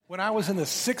When I was in the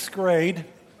sixth grade,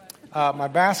 my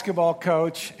basketball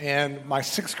coach and my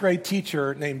sixth grade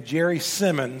teacher named Jerry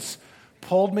Simmons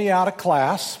pulled me out of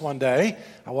class one day.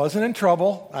 I wasn't in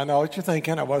trouble. I know what you're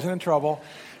thinking. I wasn't in trouble.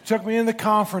 Took me in the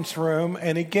conference room,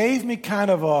 and he gave me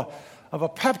kind of a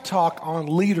pep talk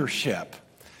on leadership.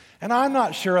 And I'm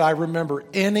not sure I remember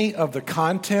any of the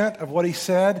content of what he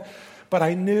said, but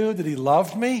I knew that he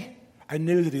loved me. I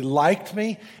knew that he liked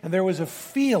me, and there was a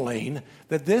feeling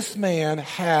that this man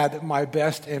had my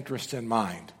best interest in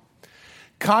mind.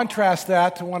 Contrast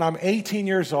that to when I'm 18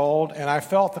 years old and I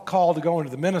felt the call to go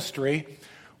into the ministry.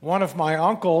 One of my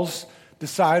uncles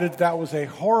decided that was a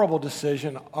horrible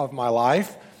decision of my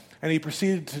life, and he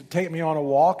proceeded to take me on a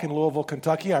walk in Louisville,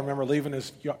 Kentucky. I remember leaving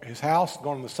his house,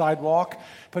 going on the sidewalk,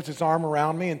 puts his arm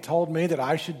around me and told me that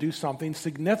I should do something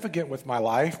significant with my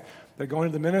life, that going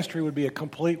to the ministry would be a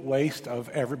complete waste of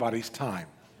everybody's time.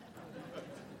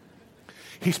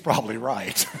 He's probably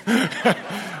right.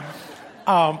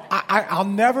 I'll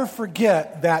never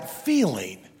forget that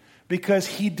feeling because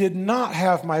he did not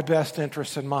have my best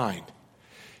interests in mind.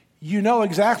 You know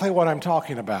exactly what I'm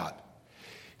talking about.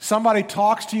 Somebody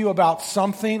talks to you about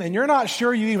something and you're not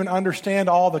sure you even understand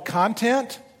all the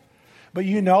content, but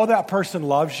you know that person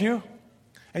loves you.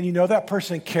 And you know that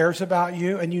person cares about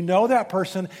you, and you know that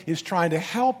person is trying to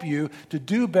help you to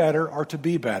do better or to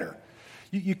be better.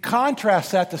 You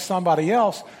contrast that to somebody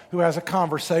else who has a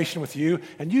conversation with you,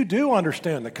 and you do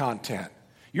understand the content.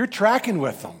 You're tracking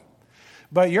with them,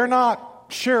 but you're not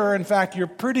sure. In fact, you're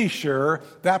pretty sure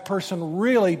that person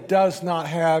really does not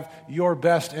have your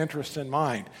best interest in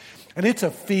mind. And it's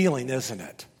a feeling, isn't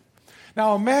it?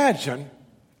 Now imagine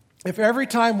if every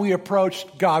time we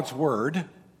approached God's Word,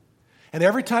 and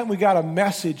every time we got a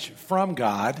message from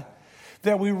God,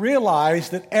 that we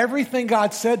realized that everything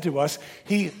God said to us,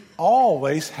 He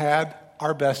always had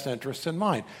our best interests in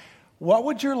mind. What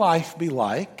would your life be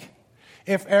like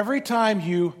if every time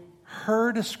you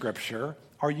heard a scripture,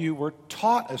 or you were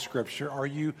taught a scripture, or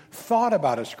you thought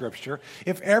about a scripture,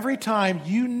 if every time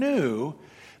you knew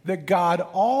that God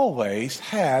always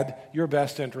had your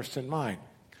best interests in mind?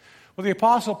 Well, the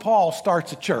Apostle Paul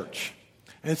starts a church.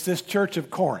 And it's this church of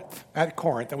Corinth, at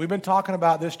Corinth. And we've been talking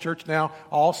about this church now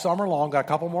all summer long, got a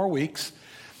couple more weeks.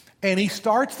 And he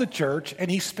starts the church,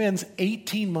 and he spends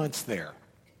 18 months there.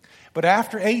 But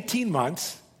after 18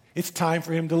 months, it's time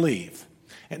for him to leave.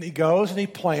 And he goes and he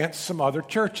plants some other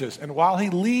churches. And while he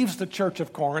leaves the church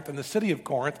of Corinth and the city of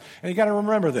Corinth, and you got to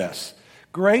remember this,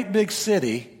 great big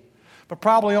city, but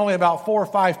probably only about 4 or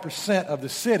 5% of the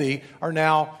city are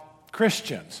now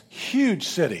Christians. Huge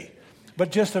city. But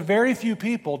just a very few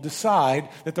people decide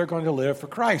that they're going to live for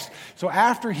Christ. So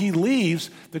after he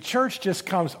leaves, the church just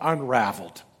comes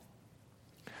unraveled.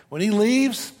 When he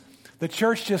leaves, the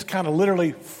church just kind of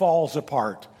literally falls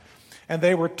apart. And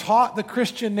they were taught the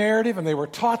Christian narrative, and they were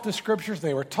taught the scriptures, and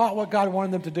they were taught what God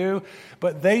wanted them to do,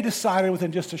 but they decided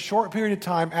within just a short period of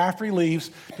time after he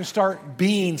leaves to start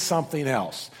being something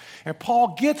else. And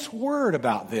Paul gets word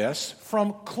about this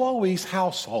from Chloe's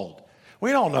household.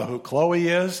 We don't know who Chloe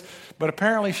is, but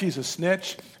apparently she's a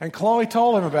snitch. And Chloe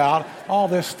told him about all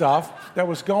this stuff that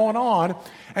was going on.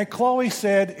 And Chloe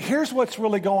said, here's what's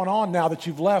really going on now that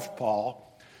you've left,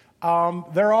 Paul.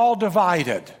 They're all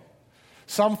divided.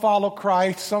 Some follow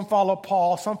Christ, some follow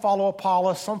Paul, some follow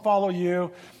Apollos, some follow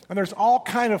you. And there's all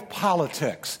kind of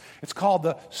politics. It's called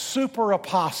the super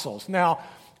apostles. Now,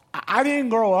 I didn't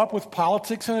grow up with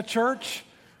politics in a church.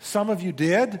 Some of you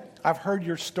did. I've heard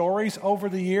your stories over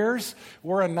the years.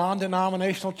 We're a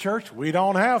non-denominational church. We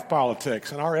don't have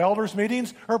politics. And our elders'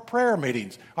 meetings are prayer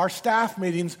meetings. Our staff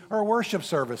meetings are worship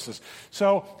services.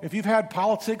 So if you've had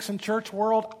politics in church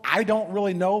world, I don't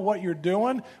really know what you're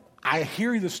doing. I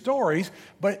hear the stories.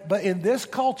 But in this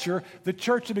culture, the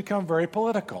church has become very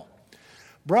political.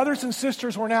 Brothers and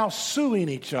sisters were now suing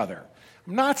each other.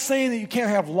 I'm not saying that you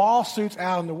can't have lawsuits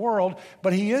out in the world,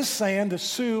 but he is saying to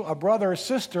sue a brother or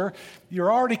sister,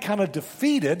 you're already kind of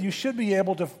defeated. You should be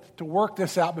able to work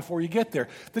this out before you get there.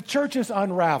 The church is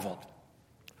unraveled.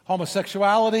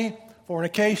 Homosexuality,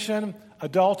 fornication,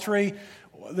 adultery.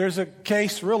 There's a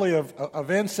case really of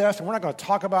incest, and we're not going to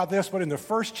talk about this, but in the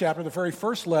first chapter, the very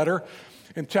first letter,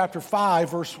 in chapter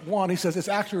 5, verse 1, he says, it's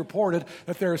actually reported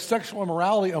that there is sexual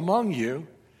immorality among you,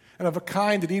 and of a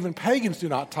kind that even pagans do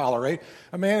not tolerate.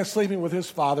 A man is sleeping with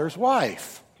his father's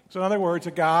wife. So in other words,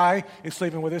 a guy is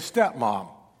sleeping with his stepmom.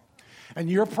 And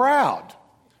you're proud.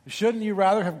 Shouldn't you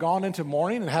rather have gone into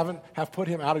mourning and have put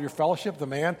him out of your fellowship, the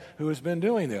man who has been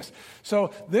doing this?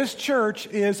 So this church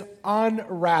is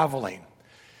unraveling.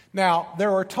 Now,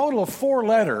 there are a total of 4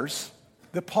 letters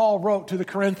that Paul wrote to the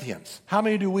Corinthians. How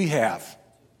many do we have?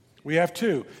 We have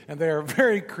two, and they are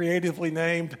very creatively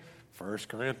named 1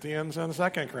 Corinthians and 2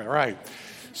 Corinthians, right?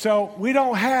 So we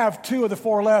don't have two of the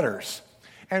four letters.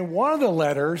 And one of the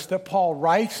letters that Paul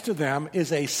writes to them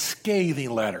is a scathing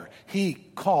letter. He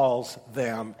calls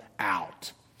them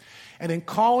out. And in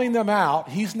calling them out,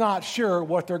 he's not sure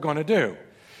what they're going to do.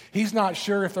 He's not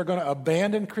sure if they're going to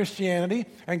abandon Christianity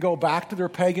and go back to their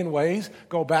pagan ways,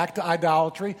 go back to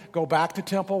idolatry, go back to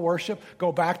temple worship,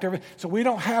 go back to everything. So we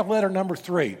don't have letter number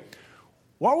 3.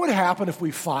 What would happen if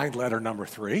we find letter number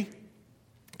 3?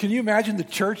 Can you imagine the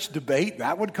church debate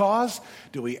that would cause?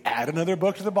 Do we add another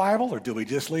book to the Bible or do we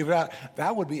just leave it out?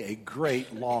 That would be a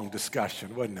great long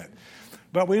discussion, wouldn't it?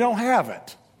 But we don't have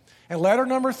it. And letter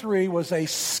number 3 was a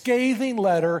scathing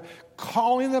letter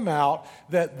calling them out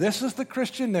that this is the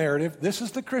Christian narrative, this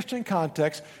is the Christian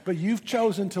context, but you've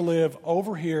chosen to live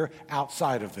over here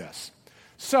outside of this.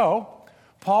 So,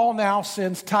 Paul now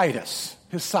sends Titus,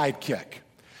 his sidekick.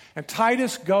 And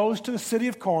Titus goes to the city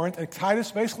of Corinth, and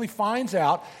Titus basically finds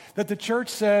out that the church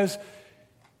says,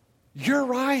 you're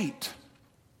right.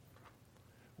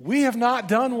 We have not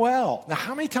done well. Now,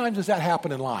 how many times does that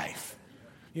happen in life?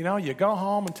 You know, you go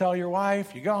home and tell your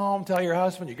wife, you go home and tell your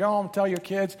husband, you go home and tell your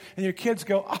kids, and your kids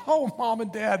go, oh, Mom and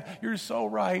Dad, you're so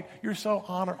right. You're so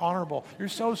honorable. You're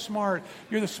so smart.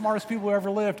 You're the smartest people who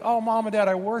ever lived. Oh, Mom and Dad,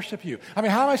 I worship you. I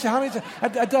mean, how many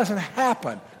that doesn't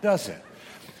happen, does it?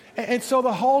 And so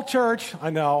the whole church, I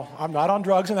know, I'm not on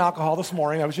drugs and alcohol this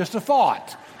morning. That was just a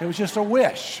thought. It was just a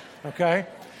wish, okay?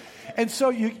 And so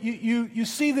you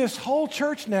see this whole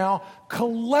church now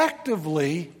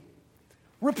collectively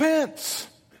repents.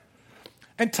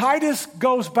 And Titus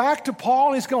goes back to Paul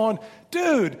and he's going,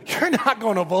 dude, you're not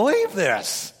going to believe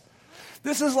this.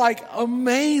 This is like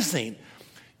amazing.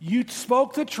 You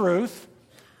spoke the truth.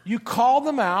 You called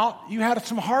them out. You had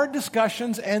some hard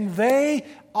discussions and they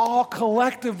all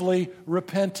collectively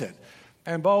repented.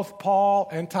 And both Paul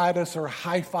and Titus are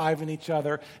high-fiving each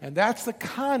other. And that's the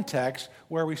context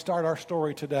where we start our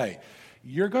story today.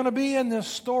 You're going to be in this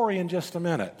story in just a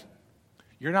minute.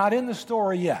 You're not in the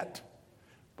story yet.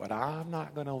 But I'm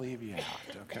not going to leave you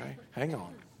out, okay? Hang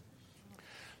on.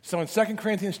 So in 2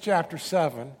 Corinthians chapter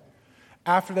 7,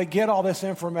 after they get all this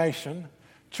information,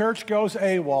 church goes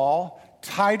AWOL.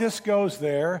 Titus goes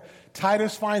there.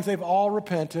 Titus finds they've all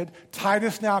repented.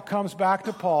 Titus now comes back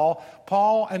to Paul.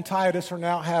 Paul and Titus are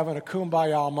now having a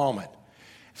kumbaya moment.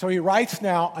 So he writes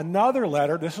now another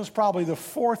letter. This is probably the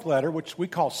 4th letter, which we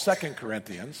call 2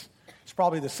 Corinthians. It's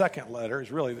probably the 2nd letter.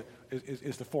 It's really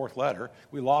is the 4th letter.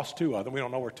 We lost 2 of them. We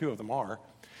don't know where 2 of them are.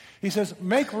 He says,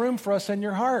 make room for us in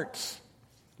your hearts.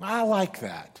 I like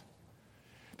that.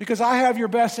 Because I have your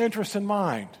best interest in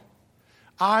mind.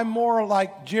 I'm more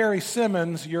like Jerry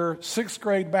Simmons, your 6th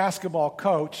grade basketball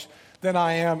coach, than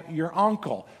I am your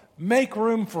uncle. Make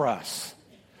room for us.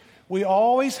 We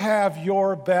always have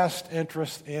your best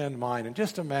interest in mind. And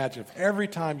just imagine if every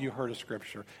time you heard a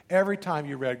scripture, every time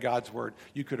you read God's word,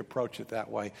 you could approach it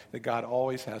that way, that God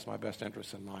always has my best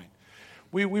interest in mind.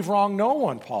 We've wronged no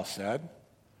one, Paul said.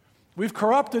 We've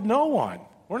corrupted no one.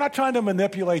 We're not trying to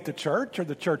manipulate the church or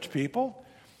the church people.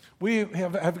 We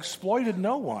have exploited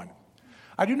no one.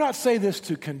 I do not say this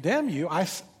to condemn you. I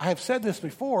have said this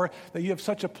before, that you have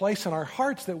such a place in our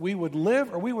hearts that we would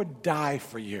live or we would die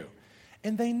for you.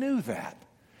 And they knew that.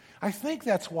 I think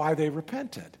that's why they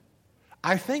repented.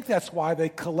 I think that's why they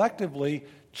collectively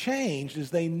changed,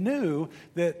 is they knew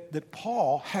that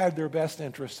Paul had their best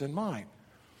interests in mind.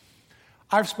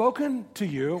 I've spoken to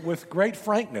you with great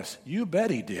frankness. You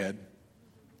bet he did.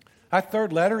 That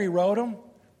 3rd letter he wrote them,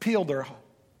 peeled their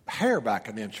hair back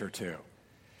an inch or 2.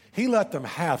 He let them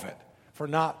have it for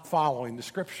not following the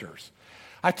scriptures.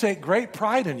 I take great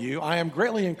pride in you. I am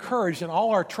greatly encouraged in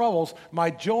all our troubles.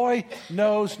 My joy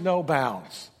knows no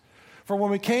bounds. For when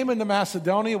we came into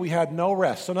Macedonia, we had no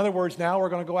rest. So in other words, now we're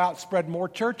going to go out and spread more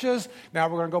churches. Now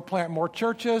we're going to go plant more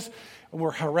churches. And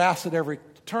we're harassed at every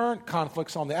turn.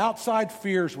 Conflicts on the outside,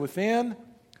 fears within.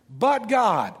 But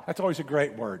God, that's always a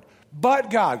great word. But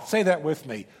God, say that with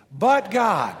me. But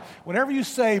God. Whenever you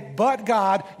say but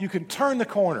God, you can turn the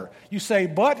corner. You say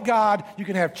but God, you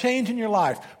can have change in your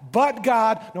life. But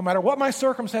God, no matter what my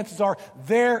circumstances are,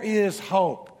 there is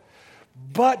hope.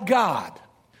 But God,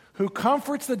 who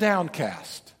comforts the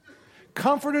downcast,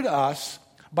 comforted us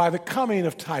by the coming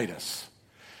of Titus.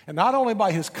 And not only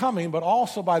by his coming, but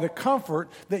also by the comfort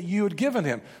that you had given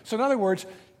him. So in other words,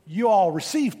 you all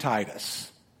received Titus.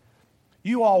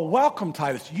 You all welcomed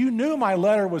Titus. You knew my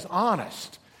letter was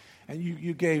honest. And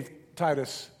you gave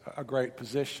Titus a great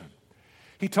position.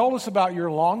 He told us about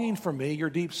your longing for me, your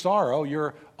deep sorrow,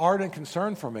 your ardent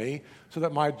concern for me, so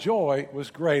that my joy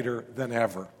was greater than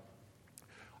ever.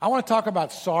 I want to talk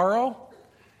about sorrow,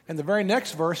 and the very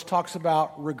next verse talks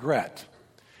about regret.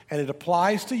 And it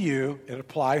applies to you, it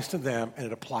applies to them, and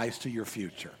it applies to your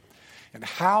future. And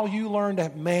how you learn to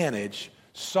manage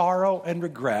sorrow and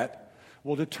regret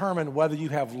will determine whether you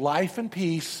have life and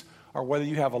peace or whether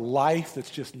you have a life that's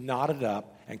just knotted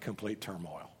up and complete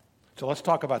turmoil. So let's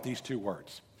talk about these two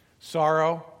words,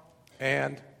 sorrow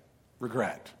and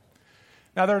regret.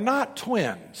 Now, they're not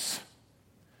twins,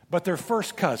 but they're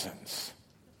first cousins.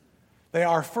 They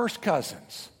are first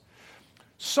cousins.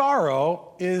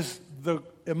 Sorrow is the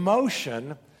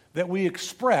emotion that we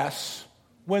express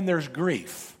when there's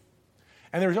grief.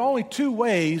 And there's only two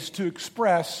ways to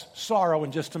express sorrow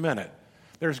in just a minute.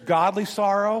 There's godly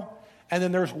sorrow, and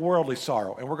then there's worldly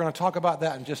sorrow. And we're going to talk about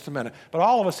that in just a minute. But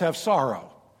all of us have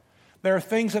sorrow. There are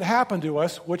things that happen to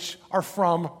us which are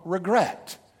from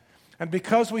regret. And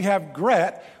because we have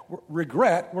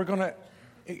regret, we're going to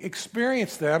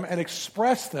experience them and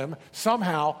express them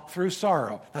somehow through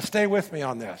sorrow. Now stay with me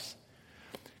on this.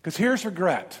 Because here's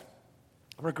regret.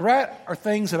 Regret are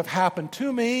things that have happened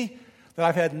to me that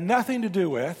I've had nothing to do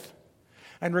with.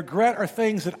 And regret are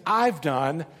things that I've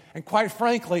done, and quite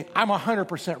frankly, I'm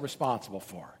 100% responsible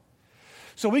for.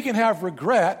 So we can have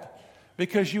regret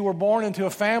because you were born into a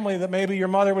family that maybe your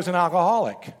mother was an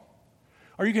alcoholic.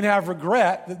 Or you can have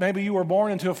regret that maybe you were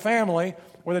born into a family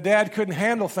where the dad couldn't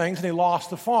handle things and he lost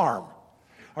the farm.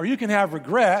 Or you can have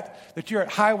regret that you're at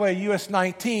Highway US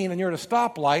 19 and you're at a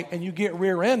stoplight and you get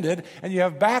rear-ended and you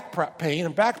have back pain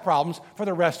and back problems for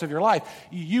the rest of your life.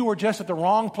 You were just at the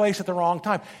wrong place at the wrong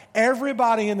time.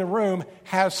 Everybody in the room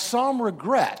has some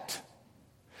regret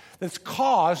that's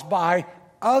caused by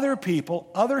other people,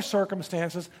 other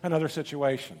circumstances, and other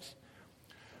situations.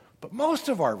 But most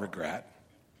of our regret,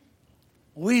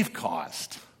 we've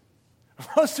caused.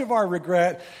 Most of our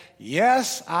regret,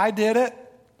 yes, I did it.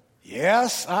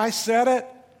 Yes, I said it.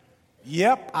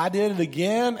 Yep, I did it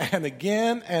again and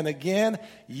again and again.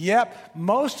 Yep,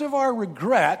 most of our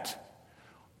regret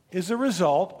is a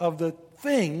result of the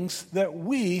things that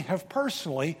we have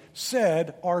personally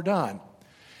said or done.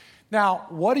 Now,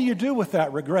 what do you do with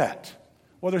that regret?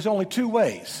 Well, there's only two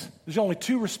ways. There's only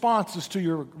two responses to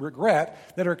your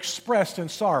regret that are expressed in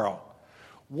sorrow.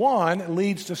 One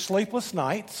leads to sleepless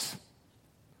nights,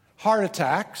 heart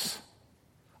attacks,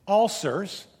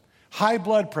 ulcers, high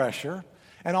blood pressure,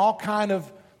 and all kind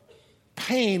of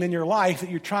pain in your life that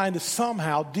you're trying to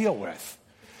somehow deal with.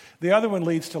 The other one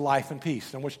leads to life and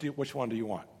peace. And which one do you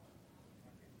want?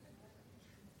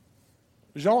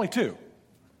 There's only two.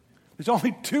 There's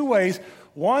only two ways.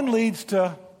 One leads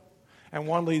to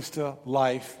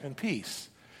life and peace.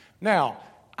 Now,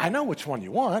 I know which one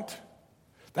you want.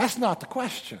 That's not the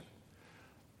question.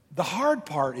 The hard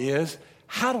part is,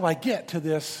 how do I get to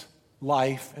this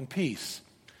life and peace?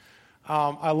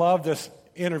 I love this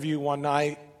interview one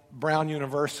night. Brown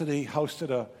University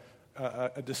hosted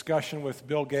a discussion with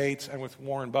Bill Gates and with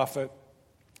Warren Buffett.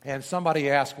 And somebody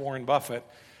asked Warren Buffett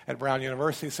at Brown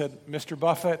University, said, Mr.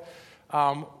 Buffett,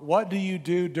 what do you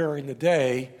do during the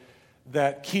day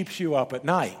that keeps you up at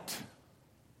night?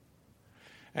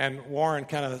 And Warren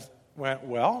kind of went,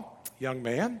 well, young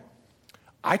man,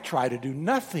 I try to do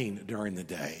nothing during the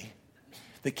day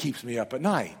that keeps me up at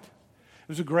night. It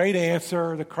was a great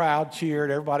answer. The crowd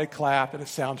cheered, everybody clapped, and it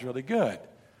sounds really good.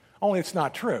 Only it's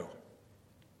not true.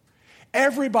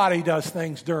 Everybody does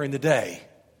things during the day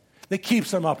that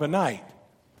keeps them up at night.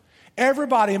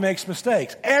 Everybody makes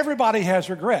mistakes. Everybody has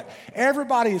regret.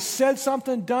 Everybody has said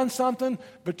something, done something,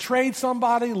 betrayed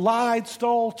somebody, lied,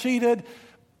 stole, cheated.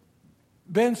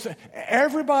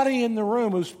 Everybody in the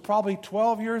room who's probably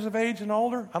 12 years of age and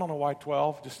older, I don't know why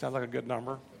 12, just sounds like a good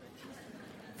number.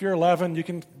 If you're 11, you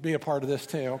can be a part of this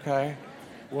too, okay?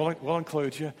 We'll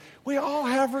include you. We all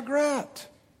have regret.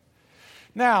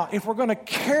 Now, if we're going to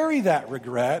carry that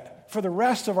regret for the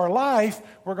rest of our life,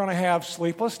 we're going to have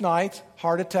sleepless nights,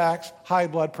 heart attacks, high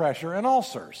blood pressure, and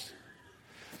ulcers.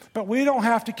 But we don't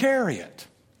have to carry it.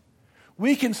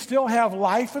 We can still have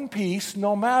life and peace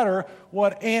no matter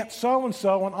what Aunt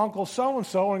so-and-so and Uncle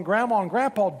so-and-so and Grandma and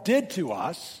Grandpa did to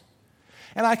us.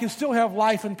 And I can still have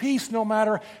life and peace no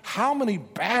matter how many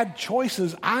bad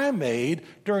choices I made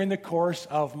during the course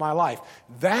of my life.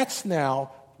 That's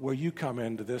now where you come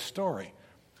into this story.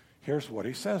 Here's what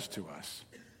he says to us.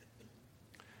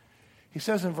 He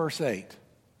says in verse 8,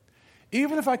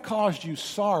 even if I caused you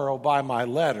sorrow by my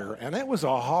letter, and it was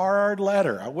a hard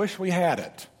letter, I wish we had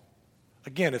it.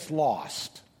 Again, it's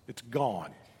lost. It's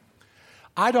gone.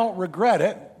 I don't regret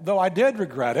it, though I did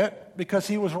regret it, because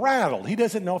he was rattled. He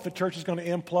doesn't know if the church is going to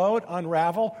implode,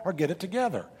 unravel, or get it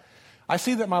together. I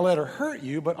see that my letter hurt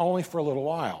you, but only for a little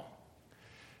while.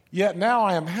 Yet now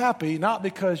I am happy, not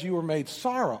because you were made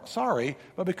sorry,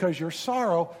 but because your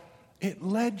sorrow, it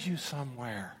led you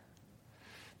somewhere.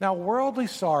 Now, worldly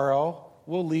sorrow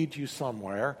will lead you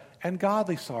somewhere, and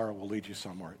godly sorrow will lead you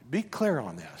somewhere. Be clear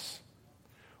on this.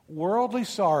 Worldly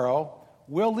sorrow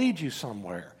will lead you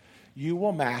somewhere. You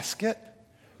will mask it.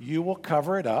 You will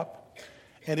cover it up.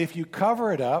 And if you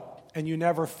cover it up and you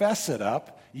never fess it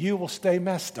up, you will stay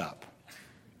messed up.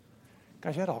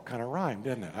 Gosh, that all kind of rhymed,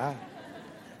 didn't it? I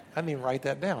didn't even write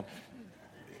that down.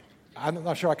 I'm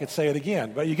not sure I could say it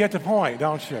again, but you get the point,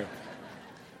 don't you?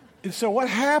 And so what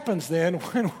happens then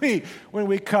when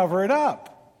we cover it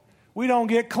up? We don't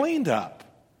get cleaned up,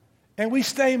 and we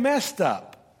stay messed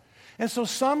up. And so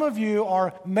some of you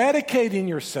are medicating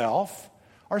yourself,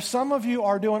 or some of you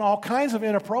are doing all kinds of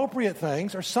inappropriate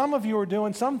things, or some of you are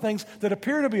doing some things that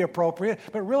appear to be appropriate,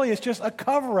 but really it's just a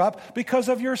cover-up because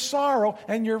of your sorrow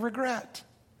and your regret.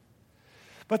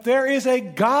 But there is a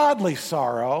godly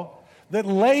sorrow that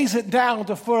lays it down at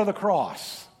the foot of the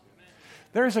cross.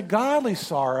 There's a godly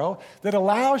sorrow that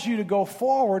allows you to go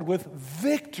forward with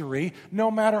victory no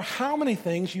matter how many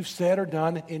things you've said or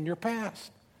done in your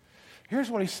past. Here's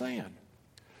what he's saying.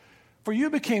 For you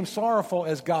became sorrowful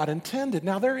as God intended.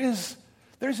 Now there's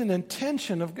an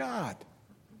intention of God.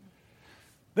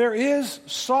 There is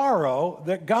sorrow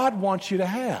that God wants you to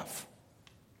have.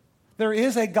 There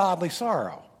is a godly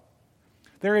sorrow.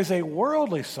 There is a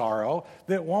worldly sorrow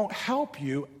that won't help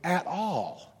you at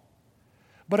all.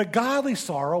 But a godly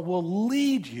sorrow will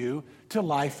lead you to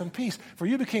life and peace. For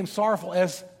you became sorrowful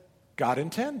as God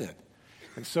intended.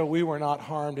 And so we were not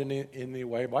harmed in any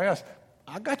way by us.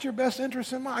 I got your best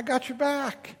interest in mind. I got your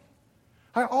back.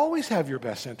 I always have your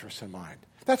best interest in mind.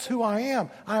 That's who I am.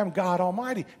 I am God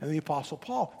Almighty. And the Apostle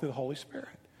Paul through the Holy Spirit.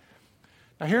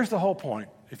 Now here's the whole point.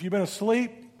 If you've been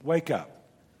asleep, wake up.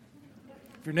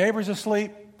 If your neighbor's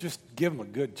asleep, just give them a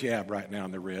good jab right now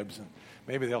in the ribs. And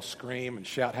maybe they'll scream and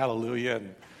shout hallelujah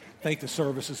and think the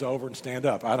service is over and stand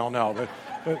up. I don't know.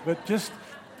 But just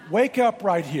wake up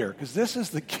right here, because this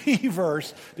is the key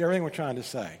verse to everything we're trying to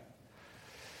say.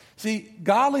 See,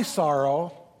 godly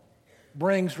sorrow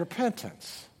brings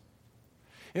repentance.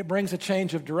 It brings a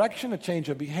change of direction, a change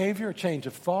of behavior, a change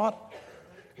of thought.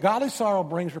 Godly sorrow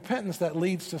brings repentance that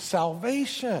leads to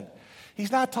salvation.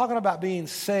 He's not talking about being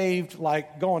saved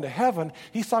like going to heaven.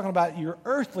 He's talking about your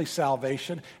earthly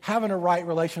salvation, having a right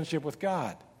relationship with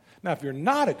God. Now, if you're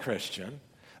not a Christian,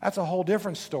 that's a whole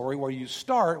different story where you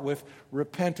start with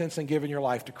repentance and giving your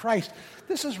life to Christ.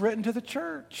 This is written to the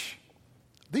church.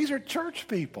 These are church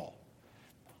people.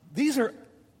 These are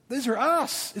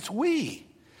us. It's we.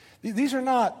 These are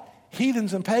not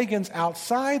heathens and pagans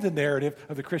outside the narrative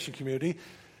of the Christian community.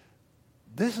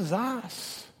 This is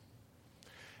us.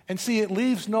 And see, it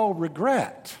leaves no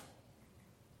regret.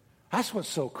 That's what's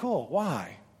so cool.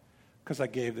 Why? Because I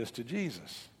gave this to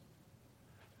Jesus.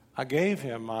 I gave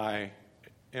him my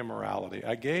immorality.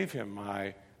 I gave him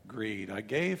my greed. I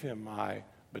gave him my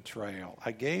betrayal.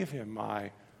 I gave him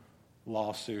my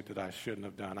lawsuit that I shouldn't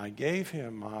have done. I gave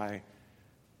him my...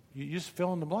 You just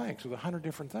fill in the blanks with 100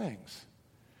 different things.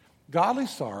 Godly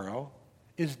sorrow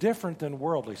is different than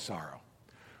worldly sorrow.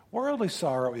 Worldly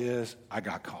sorrow is, I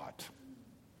got caught.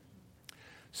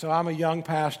 So I'm a young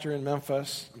pastor in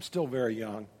Memphis. I'm still very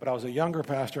young, but I was a younger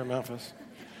pastor in Memphis.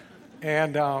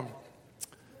 And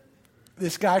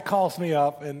this guy calls me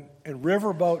up, and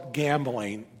riverboat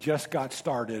gambling just got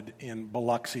started in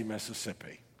Biloxi,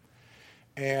 Mississippi.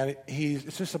 And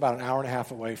it's just about an hour and a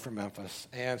half away from Memphis.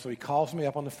 And so he calls me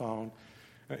up on the phone.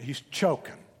 He's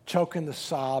choking the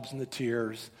sobs and the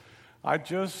tears. I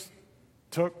just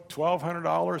took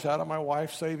 $1,200 out of my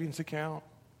wife's savings account.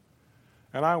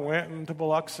 And I went into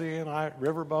Biloxi and I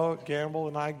riverboat gambled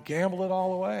and I gambled it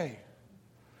all away.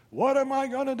 What am I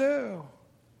going to do?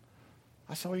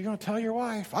 I said, well, you're going to tell your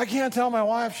wife. I can't tell my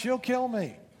wife. She'll kill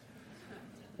me.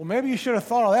 Well, maybe you should have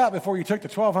thought of that before you took the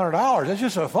 $1,200. It's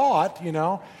just a thought, you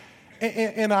know.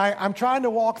 And I'm trying to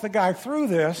walk the guy through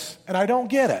this, and I don't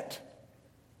get it.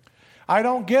 I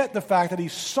don't get the fact that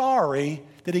he's sorry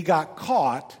that he got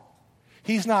caught.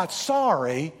 He's not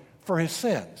sorry for his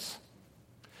sins.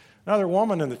 Another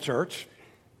woman in the church,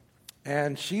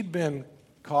 and she'd been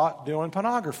caught doing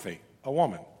pornography, a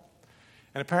woman.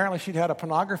 And apparently she'd had a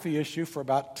pornography issue for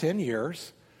about 10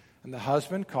 years, and the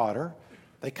husband caught her.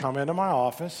 They come into my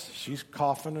office. She's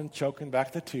coughing and choking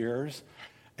back the tears.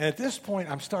 And at this point,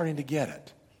 I'm starting to get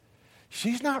it.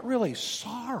 She's not really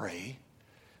sorry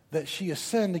that she has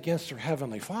sinned against her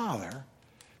heavenly Father.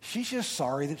 She's just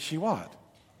sorry that she what?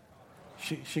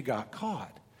 She got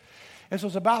caught. And so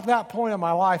it's about that point in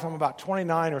my life, I'm about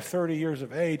 29 or 30 years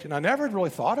of age, and I never had really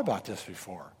thought about this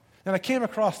before. And I came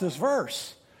across this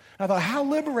verse. I thought, how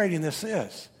liberating this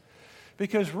is.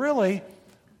 Because really,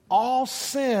 all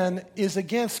sin is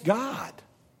against God.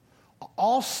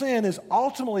 All sin is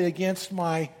ultimately against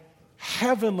my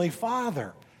Heavenly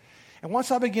Father. And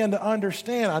once I began to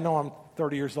understand, I know I'm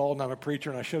 30 years old and I'm a preacher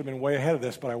and I should have been way ahead of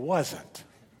this, but I wasn't.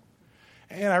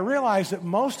 And I realized that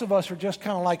most of us are just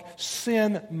kind of like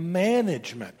sin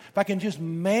management. If I can just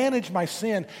manage my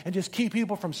sin and just keep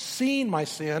people from seeing my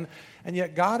sin, and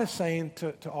yet God is saying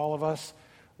to all of us,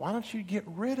 why don't you get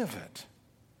rid of it?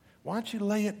 Why don't you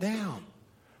lay it down?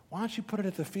 Why don't you put it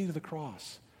at the feet of the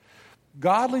cross?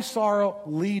 Godly sorrow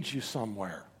leads you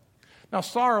somewhere. Now,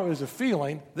 sorrow is a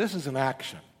feeling. This is an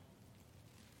action.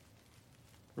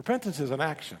 Repentance is an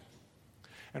action.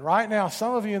 And right now,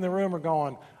 some of you in the room are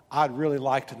going, I'd really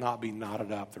like to not be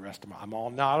knotted up the rest of my life. I'm all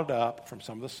knotted up from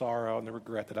some of the sorrow and the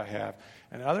regret that I have.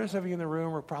 And others of you in the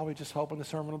room are probably just hoping the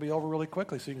sermon will be over really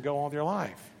quickly so you can go on with your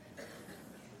life.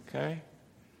 Okay?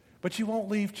 But you won't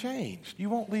leave changed. You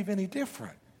won't leave any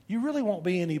different. You really won't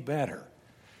be any better.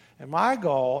 And my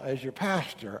goal as your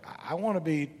pastor, I want to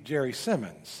be Jerry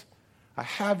Simmons. I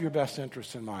have your best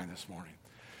interests in mind this morning.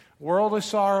 Worldly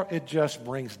sorrow, it just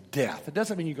brings death. It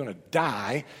doesn't mean you're going to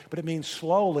die, but it means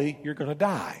slowly you're going to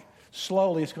die.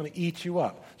 Slowly it's going to eat you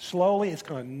up. Slowly it's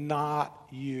going to knot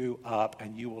you up,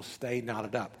 and you will stay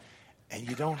knotted up. And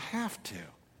you don't have to,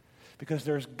 because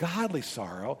there's godly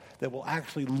sorrow that will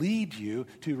actually lead you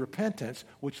to repentance,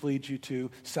 which leads you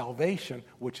to salvation,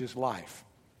 which is life.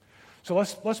 So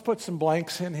let's put some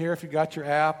blanks in here. If you got your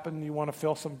app and you want to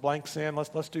fill some blanks in,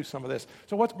 let's do some of this.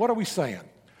 So what are we saying?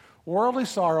 Worldly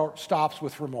sorrow stops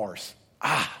with remorse.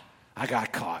 I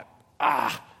got caught.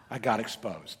 I got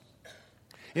exposed.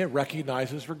 It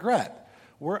recognizes regret.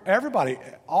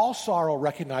 All sorrow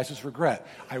recognizes regret.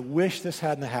 I wish this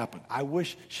hadn't happened. I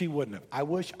wish she wouldn't have. I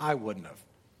wish I wouldn't have.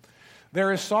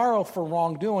 There is sorrow for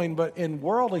wrongdoing, but in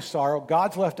worldly sorrow,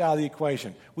 God's left out of the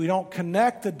equation. We don't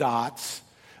connect the dots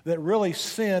that really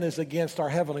sin is against our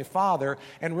Heavenly Father,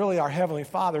 and really our Heavenly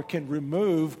Father can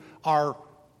remove our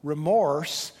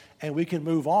remorse, and we can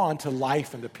move on to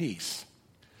life and to peace.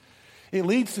 It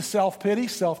leads to self-pity,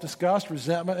 self-disgust,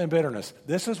 resentment, and bitterness.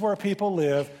 This is where people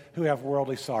live who have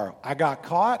worldly sorrow. I got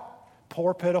caught,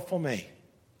 poor pitiful me.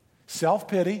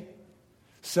 Self-pity,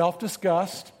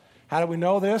 self-disgust. How do we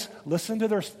know this? Listen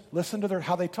to their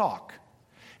how they talk.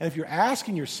 And if you're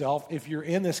asking yourself, if you're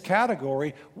in this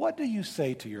category, what do you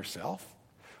say to yourself?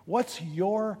 What's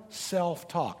your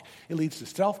self-talk? It leads to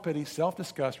self-pity,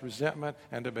 self-disgust, resentment,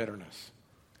 and to bitterness.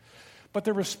 But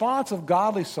the response of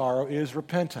godly sorrow is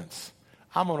repentance.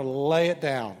 I'm going to lay it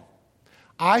down.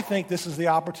 I think this is the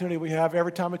opportunity we have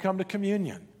every time we come to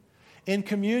communion. In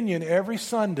communion every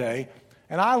Sunday,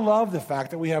 and I love the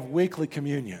fact that we have weekly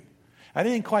communion. I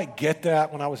didn't quite get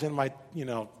that when I was in my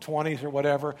 20s or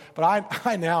whatever, but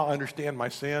I now understand my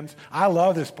sins. I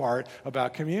love this part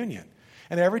about communion.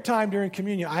 And every time during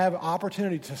communion, I have an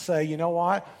opportunity to say, you know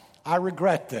what? I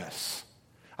regret this.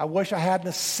 I wish I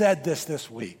hadn't said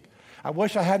this week. I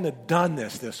wish I hadn't have done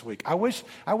this week. I wish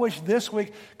this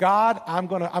week, God, I'm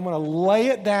going to lay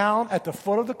it down at the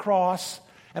foot of the cross,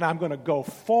 and I'm going to go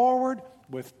forward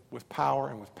with power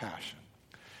and with passion.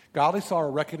 Godly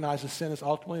sorrow recognizes sin is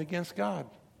ultimately against God.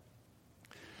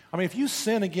 I mean, if you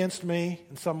sin against me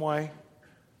in some way,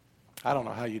 I don't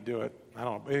know how you do it. I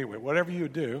don't know. Anyway, whatever you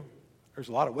do, there's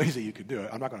a lot of ways that you could do it.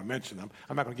 I'm not going to mention them.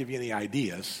 I'm not going to give you any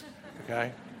ideas,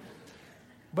 okay?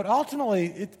 But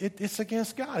ultimately, it's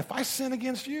against God. If I sin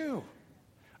against you,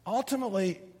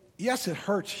 ultimately, yes, it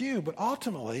hurts you, but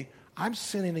ultimately, I'm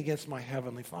sinning against my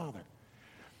Heavenly Father.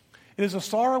 It is a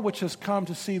sorrow which has come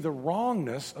to see the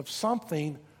wrongness of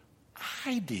something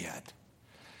I did.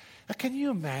 Now, can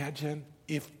you imagine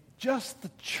if just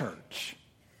the church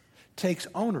takes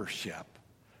ownership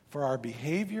for our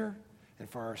behavior and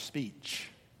for our speech?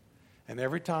 And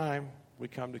every time we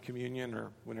come to communion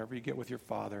or whenever you get with your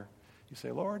Father, you say,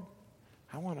 Lord,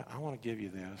 I want to give you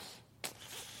this.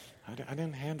 I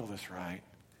didn't handle this right.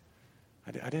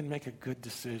 I didn't make a good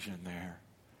decision there.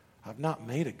 I've not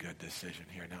made a good decision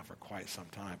here now for quite some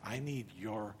time. I need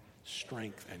your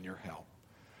strength and your help.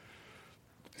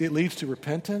 It leads to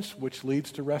repentance, which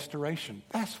leads to restoration.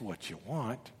 That's what you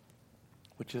want,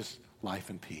 which is life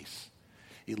and peace.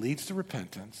 It leads to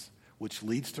repentance, which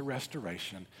leads to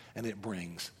restoration, and it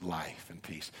brings life and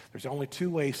peace. There's only two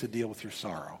ways to deal with your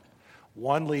sorrow.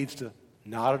 One leads to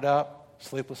knotted up,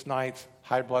 sleepless nights,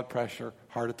 high blood pressure,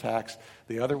 heart attacks.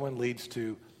 The other one leads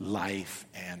to life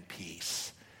and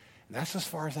peace. And that's as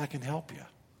far as I can help you.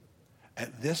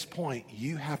 At this point,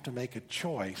 you have to make a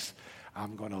choice.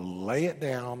 I'm going to lay it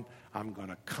down. I'm going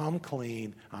to come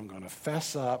clean. I'm going to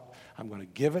fess up. I'm going to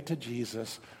give it to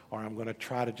Jesus, or I'm going to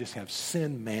try to just have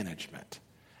sin management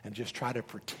and just try to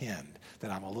pretend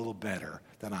that I'm a little better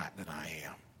than I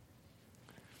am.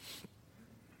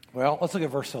 Well, let's look at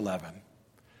verse 11.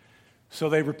 So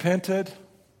they repented.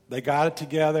 They got it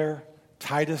together.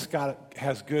 Titus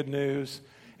has good news.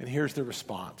 And here's the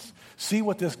response. See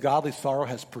what this godly sorrow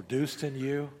has produced in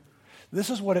you? This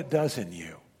is what it does in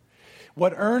you.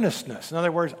 What earnestness, in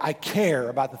other words, I care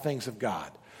about the things of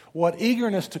God. What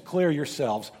eagerness to clear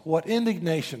yourselves. What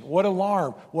indignation, what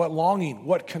alarm, what longing,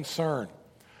 what concern.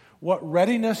 What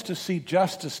readiness to see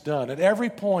justice done. At every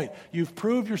point, you've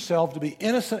proved yourself to be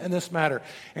innocent in this matter.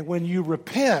 And when you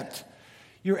repent,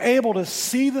 you're able to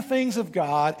see the things of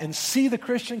God and see the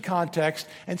Christian context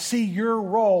and see your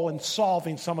role in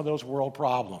solving some of those world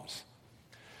problems.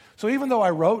 So even though I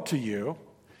wrote to you,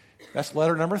 that's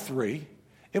letter number 3,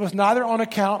 it was neither on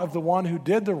account of the one who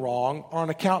did the wrong or on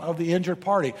account of the injured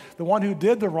party. The one who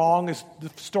did the wrong is the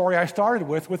story I started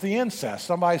with the incest.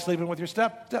 Somebody sleeping with your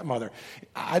stepmother.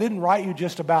 I didn't write you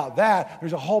just about that.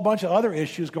 There's a whole bunch of other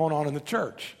issues going on in the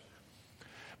church.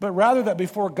 But rather that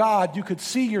before God, you could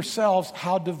see yourselves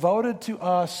how devoted to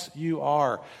us you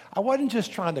are. I wasn't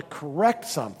just trying to correct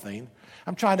something.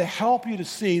 I'm trying to help you to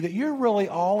see that you're really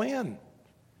all in.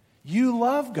 You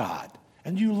love God,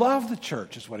 and you love the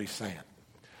church, is what he's saying.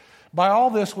 By all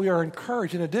this, we are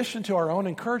encouraged. In addition to our own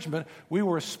encouragement, we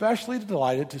were especially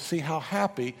delighted to see how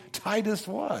happy Titus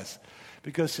was,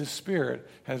 because his spirit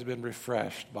has been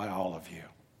refreshed by all of you.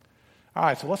 All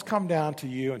right, so let's come down to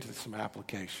you and to some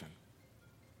application.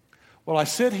 Will I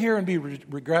sit here and be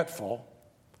regretful,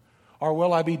 or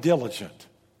will I be diligent?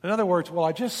 In other words, will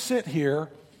I just sit here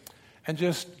and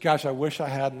just, gosh, I wish I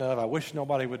hadn't have, I wish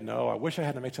nobody would know, I wish I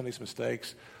hadn't made some of these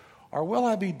mistakes, or will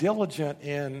I be diligent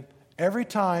in every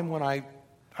time when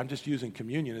I'm just using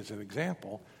communion as an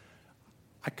example,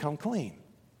 I come clean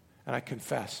and I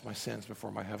confess my sins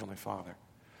before my Heavenly Father?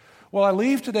 Will I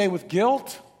leave today with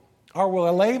guilt, or will I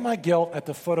lay my guilt at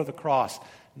the foot of the cross?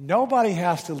 Nobody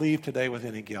has to leave today with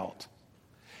any guilt.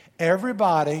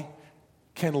 Everybody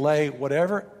can lay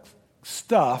whatever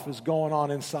stuff is going on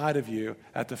inside of you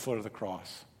at the foot of the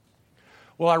cross.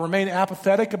 Will I remain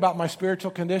apathetic about my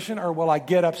spiritual condition, or will I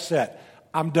get upset?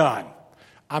 I'm done.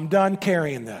 I'm done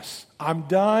carrying this. I'm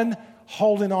done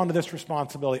holding on to this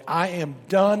responsibility. I am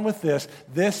done with this.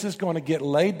 This is going to get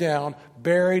laid down,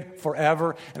 buried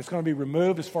forever, and it's going to be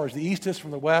removed as far as the east is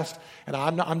from the west, and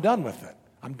I'm done with it.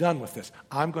 I'm done with this.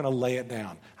 I'm going to lay it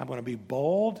down. I'm going to be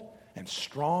bold and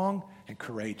strong and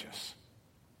courageous.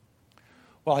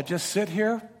 Will I just sit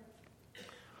here,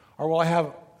 or will I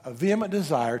have a vehement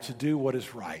desire to do what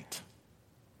is right?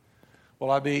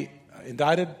 Will I be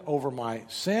indicted over my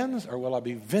sins, or will I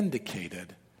be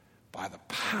vindicated by the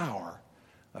power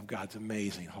of God's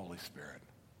amazing Holy Spirit?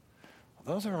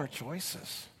 Well, those are our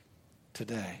choices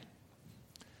today.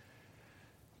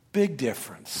 Big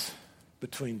difference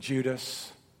between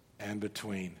Judas and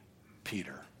between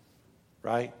Peter,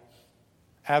 right?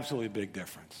 Absolutely big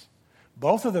difference.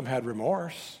 Both of them had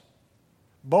remorse.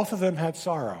 Both of them had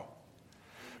sorrow.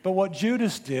 But what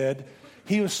Judas did,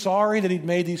 he was sorry that he'd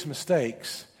made these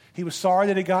mistakes. He was sorry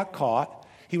that he got caught.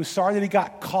 He was sorry that he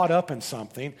got caught up in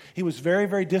something. He was very,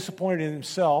 very disappointed in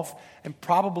himself and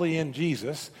probably in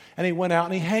Jesus. And he went out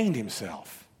and he hanged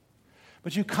himself.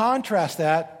 But you contrast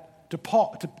that to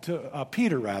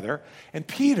Peter, and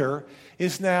Peter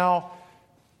is now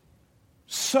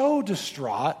so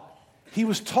distraught. He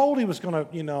was told he was going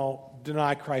to,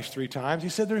 deny Christ 3 times. He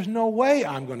said, "There's no way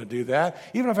I'm going to do that.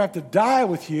 Even if I have to die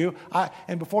with you."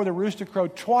 And before the rooster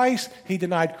crowed twice, he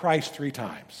denied Christ 3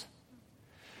 times.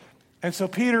 And so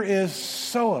Peter is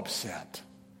so upset.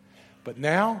 But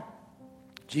now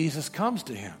Jesus comes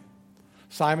to him.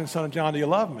 "Simon, son of John, do you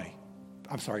love me?"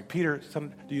 I'm sorry, Peter,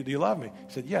 son, do you love me?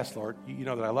 He said, "Yes, Lord, you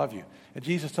know that I love you." And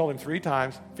Jesus told him 3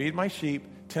 times, "Feed my sheep,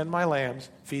 tend my lambs,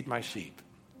 feed my sheep."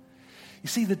 You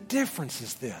see, the difference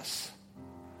is this.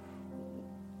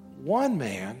 One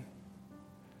man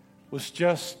was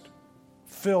just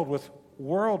filled with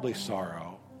worldly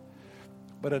sorrow,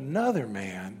 but another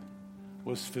man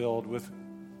was filled with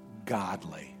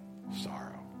godly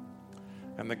sorrow.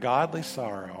 And the godly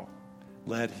sorrow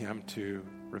led him to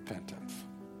repentance.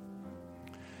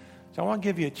 So I want to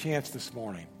give you a chance this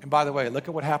morning. And by the way, look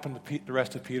at what happened to the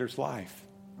rest of Peter's life.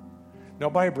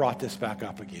 Nobody brought this back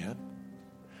up again.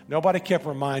 Nobody kept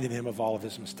reminding him of all of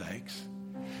his mistakes.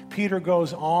 Peter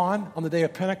goes on the day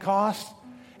of Pentecost,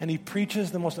 and he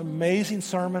preaches the most amazing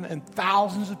sermon, and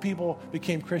thousands of people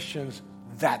became Christians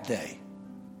that day.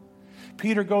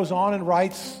 Peter goes on and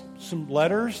writes some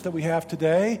letters that we have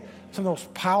today, some of those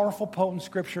powerful, potent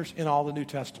scriptures in all the New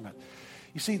Testament.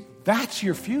 You see, that's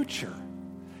your future.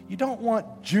 You don't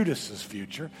want Judas's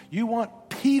future. You want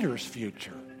Peter's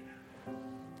future.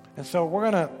 And so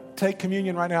we're going to take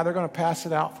communion right now. They're going to pass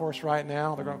it out for us right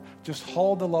now. They're going to just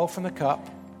hold the loaf and the cup.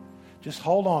 Just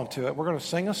hold on to it. We're going to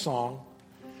sing a song.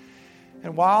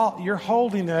 And while you're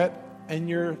holding it and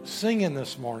you're singing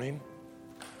this morning,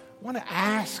 I want to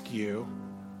ask you,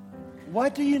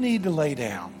 what do you need to lay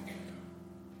down?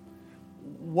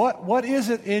 What is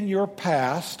it in your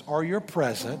past or your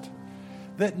present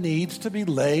that needs to be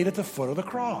laid at the foot of the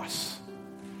cross?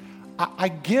 I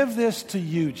give this to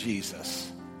you,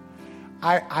 Jesus.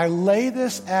 I lay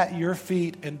this at your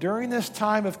feet, and during this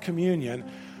time of communion,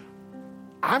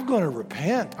 I'm going to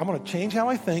repent. I'm going to change how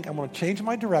I think. I'm going to change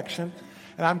my direction,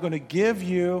 and I'm going to give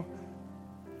you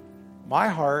my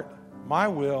heart, my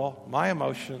will, my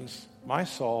emotions, my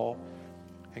soul,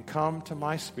 and come to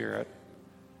my spirit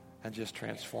and just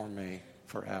transform me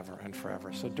forever and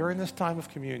forever. So during this time of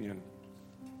communion,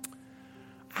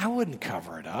 I wouldn't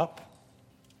cover it up.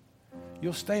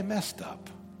 You'll stay messed up.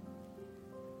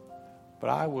 But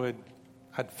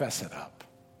I'd fess it up.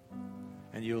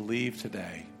 And you'll leave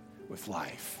today with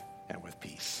life and with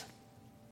peace.